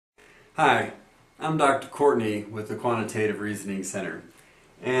Hi, I'm Dr. Courtney with the Quantitative Reasoning Center,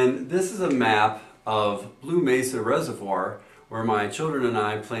 and this is a map of Blue Mesa Reservoir where my children and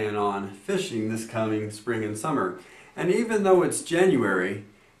I plan on fishing this coming spring and summer. And even though it's January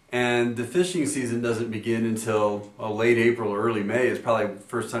and the fishing season doesn't begin until late April or early May, it's probably the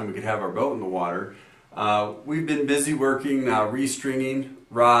first time we could have our boat in the water, we've been busy working restringing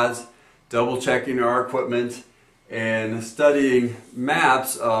rods, double checking our equipment, and studying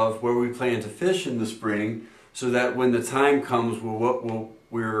maps of where we plan to fish in the spring so that when the time comes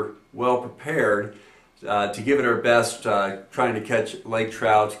we're well prepared to give it our best, trying to catch lake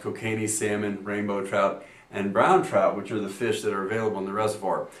trout, kokanee salmon, rainbow trout, and brown trout, which are the fish that are available in the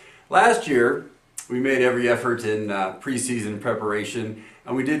reservoir. Last year we made every effort in preseason preparation,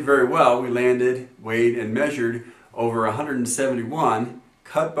 and we did very well. We landed, weighed, and measured over 171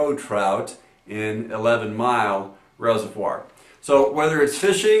 cut bow trout in 11-mile reservoir. So whether it's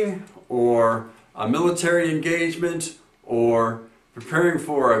fishing or a military engagement or preparing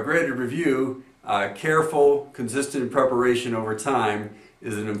for a graded review, careful, consistent preparation over time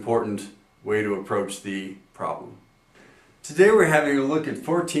is an important way to approach the problem. Today we're having a look at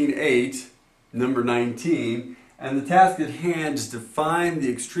 14.8, number 19, and the task at hand is to find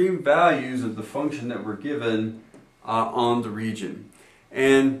the extreme values of the function that we're given on the region.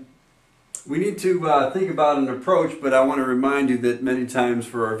 And we need to think about an approach, but I want to remind you that many times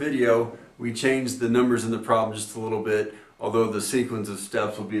for our video we change the numbers in the problem just a little bit, although the sequence of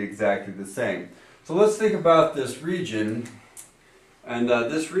steps will be exactly the same. So let's think about this region, and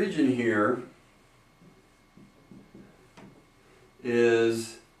this region here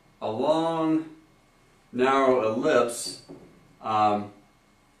is a long narrow ellipse, and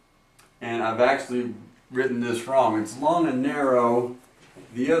I've actually written this wrong. It's long and narrow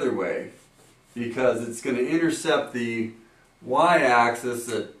the other way, because it's going to intercept the y-axis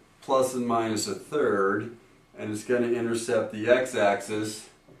at plus and minus a third, and it's going to intercept the x-axis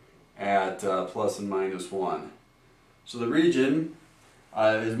at plus and minus 1. So the region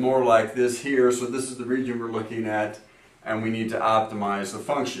is more like this here, so this is the region we're looking at, and we need to optimize the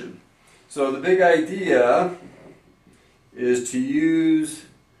function. So the big idea is to use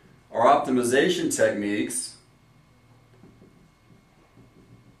our optimization techniques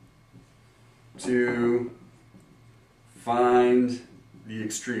to find the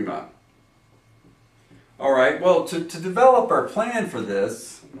extrema. Alright, well, to develop our plan for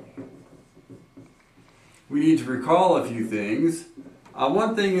this, we need to recall a few things.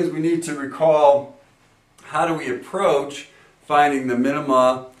 One thing is we need to recall how do we approach finding the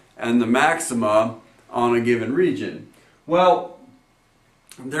minima and the maxima on a given region. Well,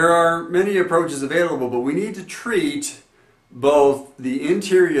 there are many approaches available, but we need to treat both the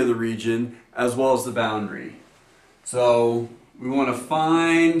interior of the region as well as the boundary. So we want to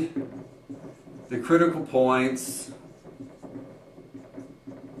find the critical points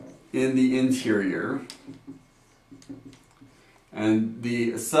in the interior, and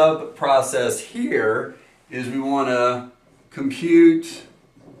the sub-process here is we want to compute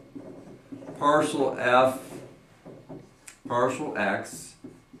partial f, partial x,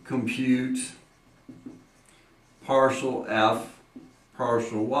 compute partial f,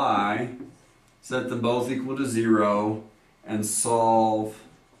 partial y, set them both equal to 0, and solve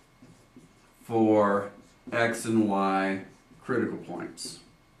for x and y critical points.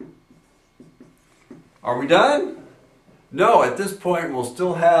 Are we done? No, at this point we'll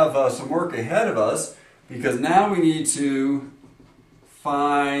still have some work ahead of us, because now we need to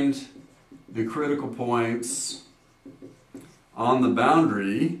find the critical points on the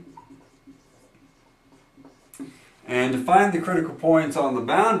boundary. And to find the critical points on the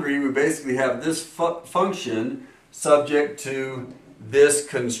boundary, we basically have this function subject to this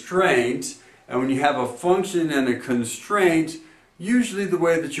constraint. And when you have a function and a constraint, usually the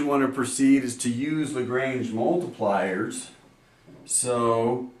way that you want to proceed is to use Lagrange multipliers.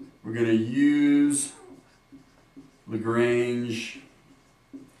 So we're going to use Lagrange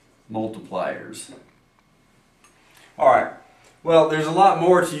multipliers. Alright. Well, there's a lot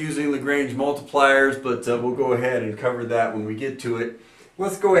more to using Lagrange multipliers, but we'll go ahead and cover that when we get to it.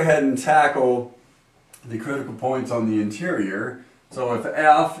 Let's go ahead and tackle the critical points on the interior. So if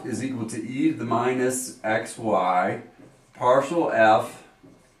f is equal to e to the minus xy, partial f,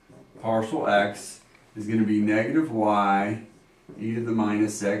 partial x is going to be negative y, e to the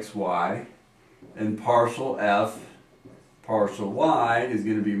minus xy, and partial f, partial y is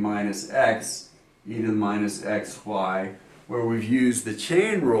going to be minus x, e to the minus xy, where we've used the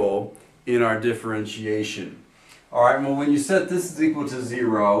chain rule in our differentiation. Alright, well when you set this is equal to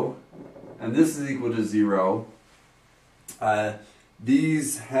 0 and this is equal to 0,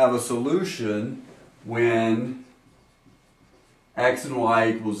 these have a solution when x and y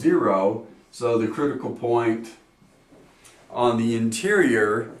equals 0, so the critical point on the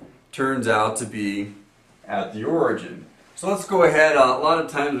interior turns out to be at the origin. So let's go ahead. A lot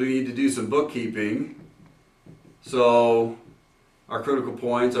of times we need to do some bookkeeping. So our critical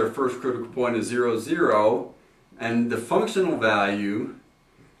points, our first critical point is 0, 0, and the functional value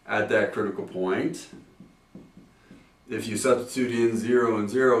at that critical point, if you substitute in 0 and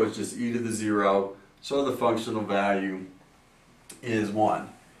 0, it's just e to the 0, so the functional value is 1.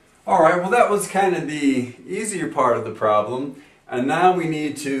 Alright, well that was kind of the easier part of the problem, and now we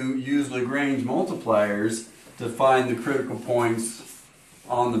need to use Lagrange multipliers to find the critical points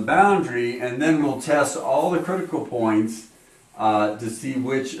on the boundary, and then we'll test all the critical points to see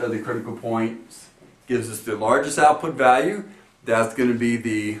which of the critical points gives us the largest output value. That's going to be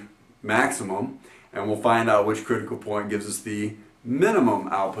the maximum, and we'll find out which critical point gives us the minimum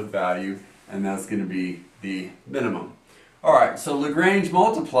output value, and that's going to be the minimum. Alright, so Lagrange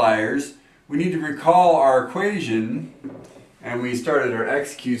multipliers, we need to recall our equation, and we started our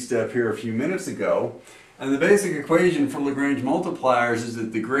execute step here a few minutes ago. And the basic equation for Lagrange multipliers is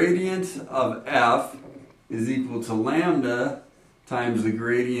that the gradient of f is equal to lambda times the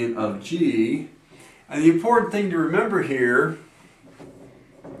gradient of g. And the important thing to remember here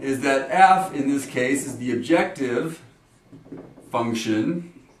is that f in this case is the objective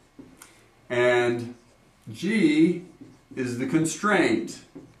function and g is the constraint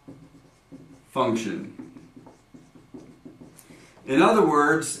function. In other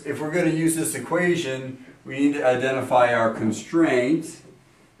words, if we're going to use this equation, we need to identify our constraint.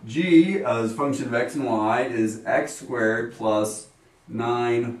 G as a function of x and y is x squared plus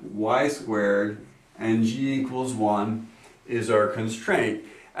 9y squared, and g equals 1 is our constraint.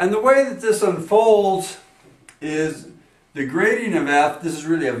 And the way that this unfolds is the gradient of f, this is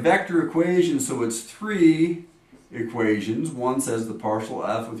really a vector equation, so it's 3 equations. One says the partial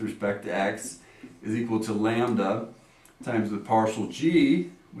f with respect to x is equal to lambda times the partial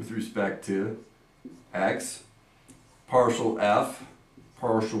g with respect to x. Partial f,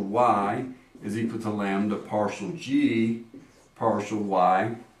 partial y is equal to lambda partial g, partial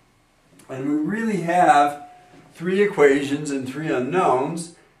y. And we really have 3 equations and 3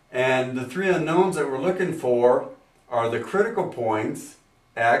 unknowns. And the 3 unknowns that we're looking for are the critical points,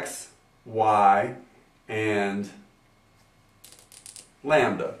 x, y, and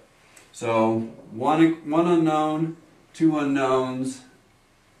lambda. So one unknown, 2 unknowns.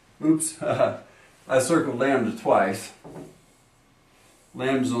 Oops, I circled lambda twice.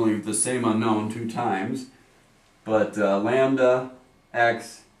 Lambda is only the same unknown 2 times, but lambda,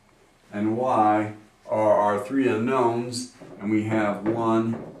 x, and y are our 3 unknowns, and we have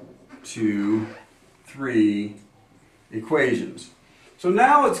 1, 2, 3 equations. So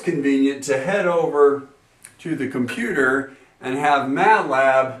now it's convenient to head over to the computer and have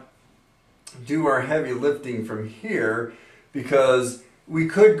Matlab do our heavy lifting from here, because we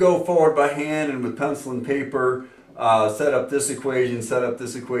could go forward by hand and with pencil and paper set up this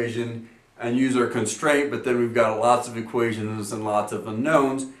equation, and use our constraint, but then we've got lots of equations and lots of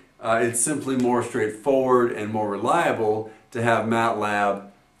unknowns. It's simply more straightforward and more reliable to have Matlab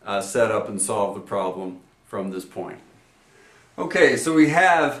set up and solve the problem from this point. Okay, so we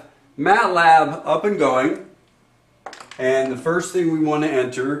have Matlab up and going, and the first thing we want to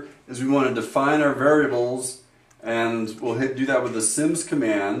enter is we want to define our variables, and we'll do that with the sims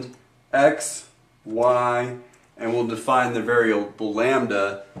command, x, y, and we'll define the variable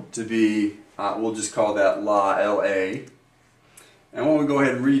lambda to be, we'll just call that la, L-A. And when we go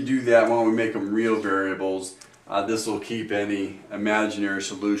ahead and redo that, when we make them real variables, this will keep any imaginary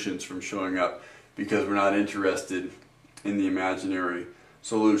solutions from showing up, because we're not interested in the imaginary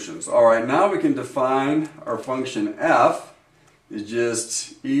solutions. Alright, now we can define our function f is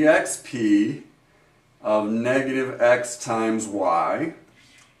just exp of negative x times y.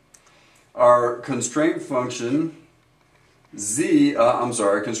 Our constraint function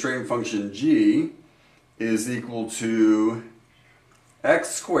constraint function g is equal to x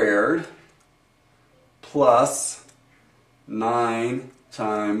squared plus 9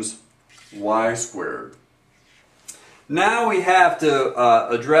 times y squared. Now we have to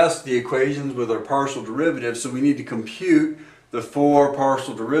address the equations with our partial derivatives, so we need to compute the 4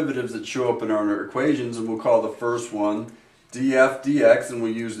 partial derivatives that show up in our equations, and we'll call the first one df dx, and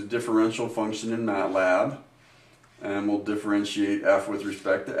we'll use the differential function in Matlab, and we'll differentiate f with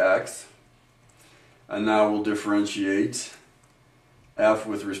respect to x. And now we'll differentiate f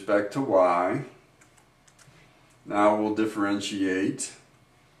with respect to y. Now we'll differentiate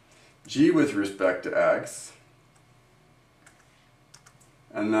g with respect to x.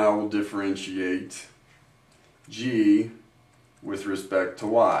 And now we'll differentiate g with respect to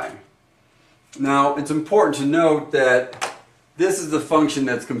y. Now it's important to note that this is the function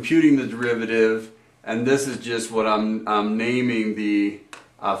that's computing the derivative, and this is just what I'm naming the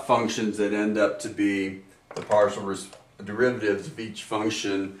functions that end up to be the partial derivatives of each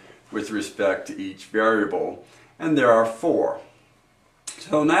function with respect to each variable. And there are 4.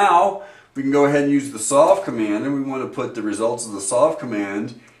 So now we can go ahead and use the solve command, and we want to put the results of the solve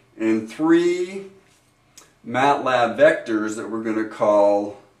command in 3 Matlab vectors that we're going to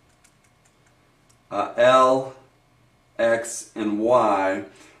call L, X, and Y.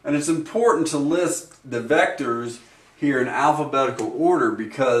 And it's important to list the vectors here in alphabetical order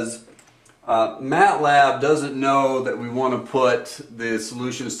because Matlab doesn't know that we want to put the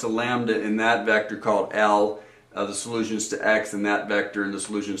solutions to lambda in that vector called L, the solutions to X in that vector, and the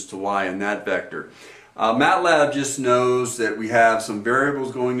solutions to Y in that vector. Matlab just knows that we have some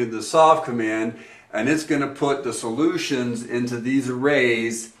variables going into the solve command, and it's going to put the solutions into these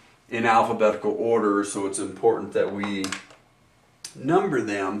arrays in alphabetical order, so it's important that we number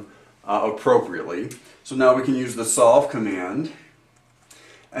them appropriately. So now we can use the solve command.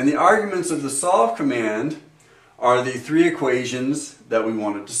 And the arguments of the solve command are the 3 equations that we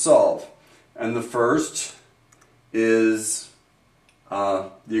wanted to solve. And the first is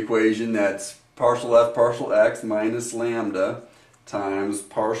the equation that's partial f partial x minus lambda times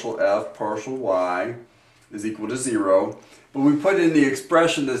partial f partial y is equal to 0. But we put in the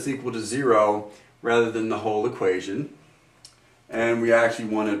expression that's equal to 0 rather than the whole equation. And we actually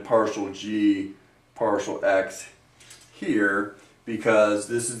wanted partial g partial x here because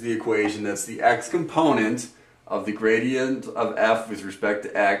this is the equation that's the x component of the gradient of f with respect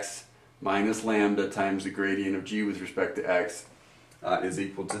to x minus lambda times the gradient of g with respect to x is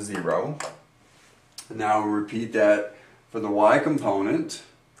equal to 0. And now we repeat that for the y component.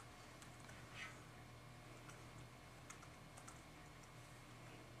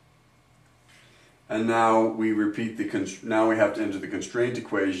 And now we repeat now we have to enter the constraint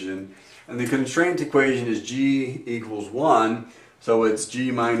equation. And the constraint equation is g equals 1. So it's g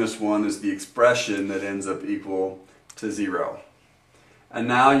minus 1 is the expression that ends up equal to 0. And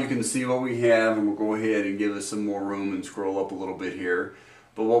now you can see what we have, and we'll go ahead and give us some more room and scroll up a little bit here.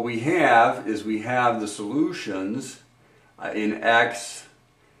 But what we have is we have the solutions in x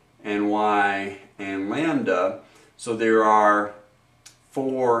and y and lambda. So there are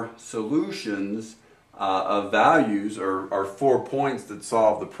 4 solutions of values, or 4 points that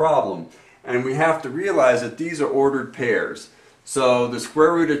solve the problem. And we have to realize that these are ordered pairs. So the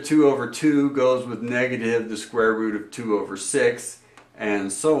square root of 2 over 2 goes with negative the square root of 2 over 6,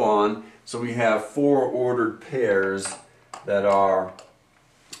 and so on. So we have 4 ordered pairs that are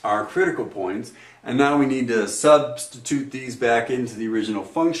our critical points. And now we need to substitute these back into the original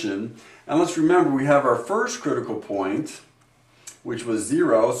function. And let's remember we have our first critical point, which was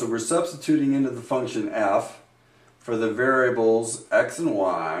 0. So we're substituting into the function f for the variables x and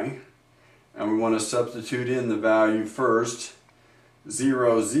y. And we want to substitute in the value first,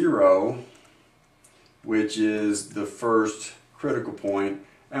 0, 0, which is the first critical point,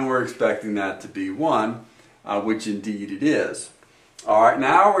 and we're expecting that to be 1, which indeed it is. Alright,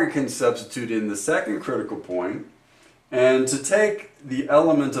 now we can substitute in the second critical point, and to take the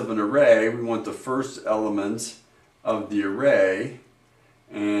element of an array, we want the first element of the array,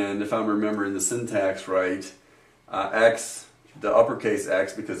 and if I'm remembering the syntax right, x, the uppercase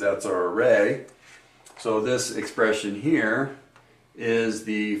x, because that's our array. So this expression here is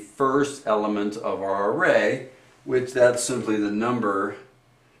the first element of our array, which that's simply the number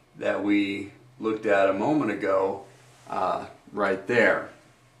that we looked at a moment ago right there.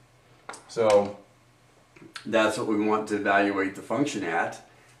 So that's what we want to evaluate the function at,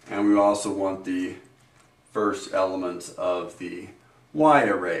 and we also want the first element of the y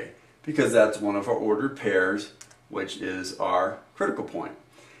array because that's one of our ordered pairs, which is our critical point.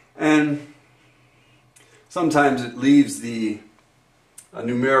 And sometimes it leaves the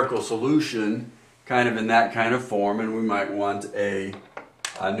numerical solution kind of in that kind of form, and we might want a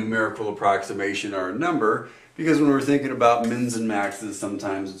numerical approximation or a number, because when we're thinking about mins and maxes,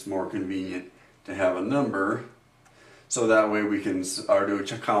 sometimes it's more convenient to have a number. So that way we can, or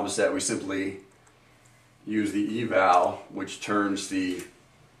to accomplish that, we simply use the eval, which turns the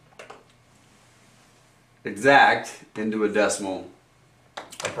exact into a decimal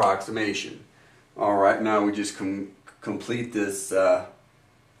approximation. Alright, now we just complete this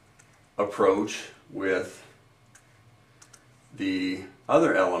approach with the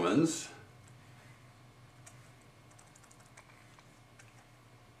other elements.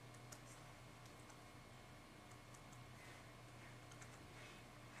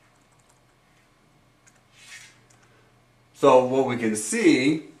 So what we can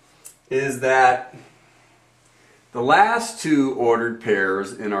see is that the last two ordered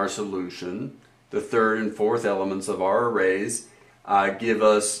pairs in our solution, the third and fourth elements of our arrays, give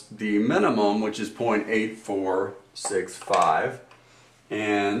us the minimum, which is 0.8465,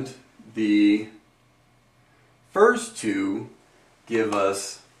 and the first two give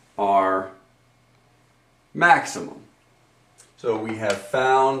us our maximum. So we have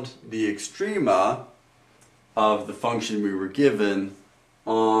found the extrema of the function we were given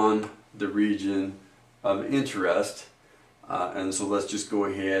on the region of interest. And so let's just go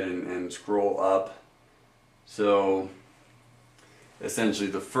ahead and scroll up. So essentially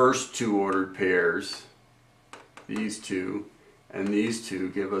the first two ordered pairs, these two and these two,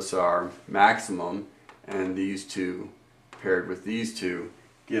 give us our maximum, and these two paired with these two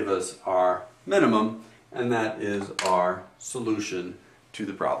give us our minimum, and that is our solution to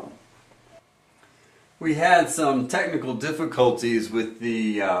the problem. We had some technical difficulties with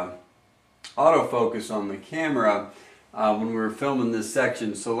the autofocus on the camera when we were filming this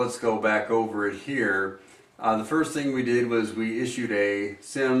section, so let's go back over it here. The first thing we did was we issued a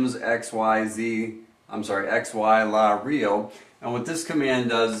sims xy la real, and what this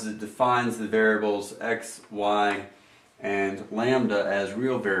command does is it defines the variables x, y, and lambda as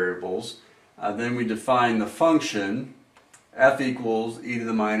real variables. Then we define the function f equals e to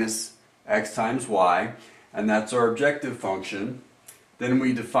the minus x times y, and that's our objective function. Then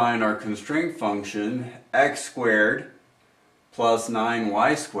we define our constraint function x squared plus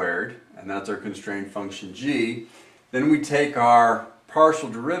 9y squared, and that's our constraint function g. Then we take our partial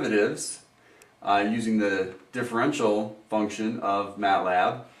derivatives using the differential function of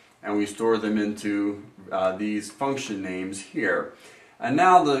Matlab, and we store them into these function names here. And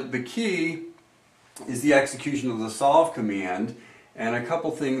now the key is the execution of the solve command, and a couple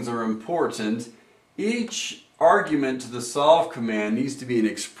things are important. Each argument to the solve command needs to be an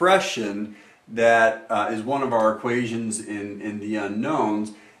expression that is one of our equations in the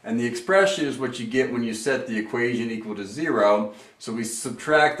unknowns, and the expression is what you get when you set the equation equal to 0. So we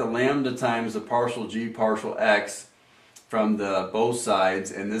subtract the lambda times the partial g partial x from the both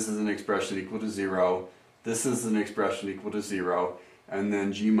sides, and this is an expression equal to 0. This is an expression equal to 0, and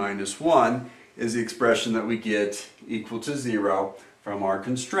then g minus 1 is the expression that we get equal to 0 from our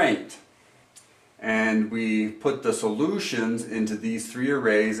constraint. And we put the solutions into these three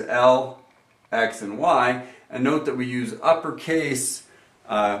arrays, L, X, and Y, and note that we use uppercase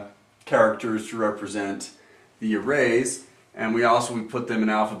characters to represent the arrays, and we put them in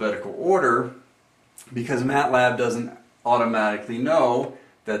alphabetical order because Matlab doesn't automatically know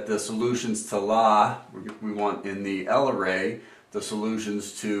that the solutions to La we want in the L array, the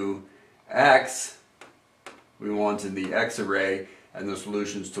solutions to X we want in the X array, and the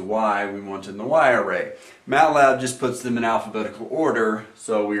solutions to Y we want in the Y array. Matlab just puts them in alphabetical order,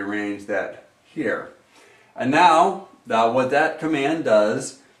 so we arrange that here. And now what that command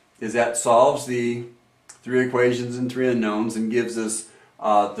does is that solves the three equations and three unknowns and gives us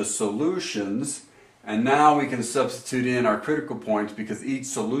the solutions. And now we can substitute in our critical points because each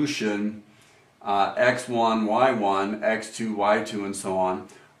solution, x1, y1, x2, y2, and so on,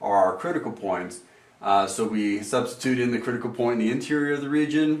 are our critical points. So we substitute in the critical point in the interior of the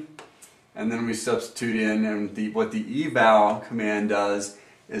region, and then we substitute in, and what the eval command does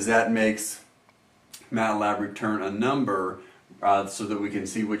is that makes Matlab return a number so that we can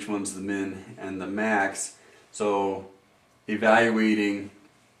see which one's the min and the max. So evaluating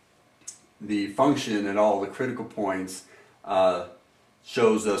the function at all the critical points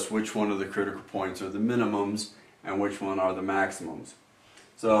shows us which one of the critical points are the minimums and which one are the maximums.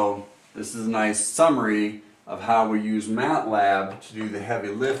 So this is a nice summary of how we use Matlab to do the heavy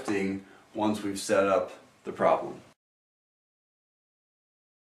lifting once we've set up the problem.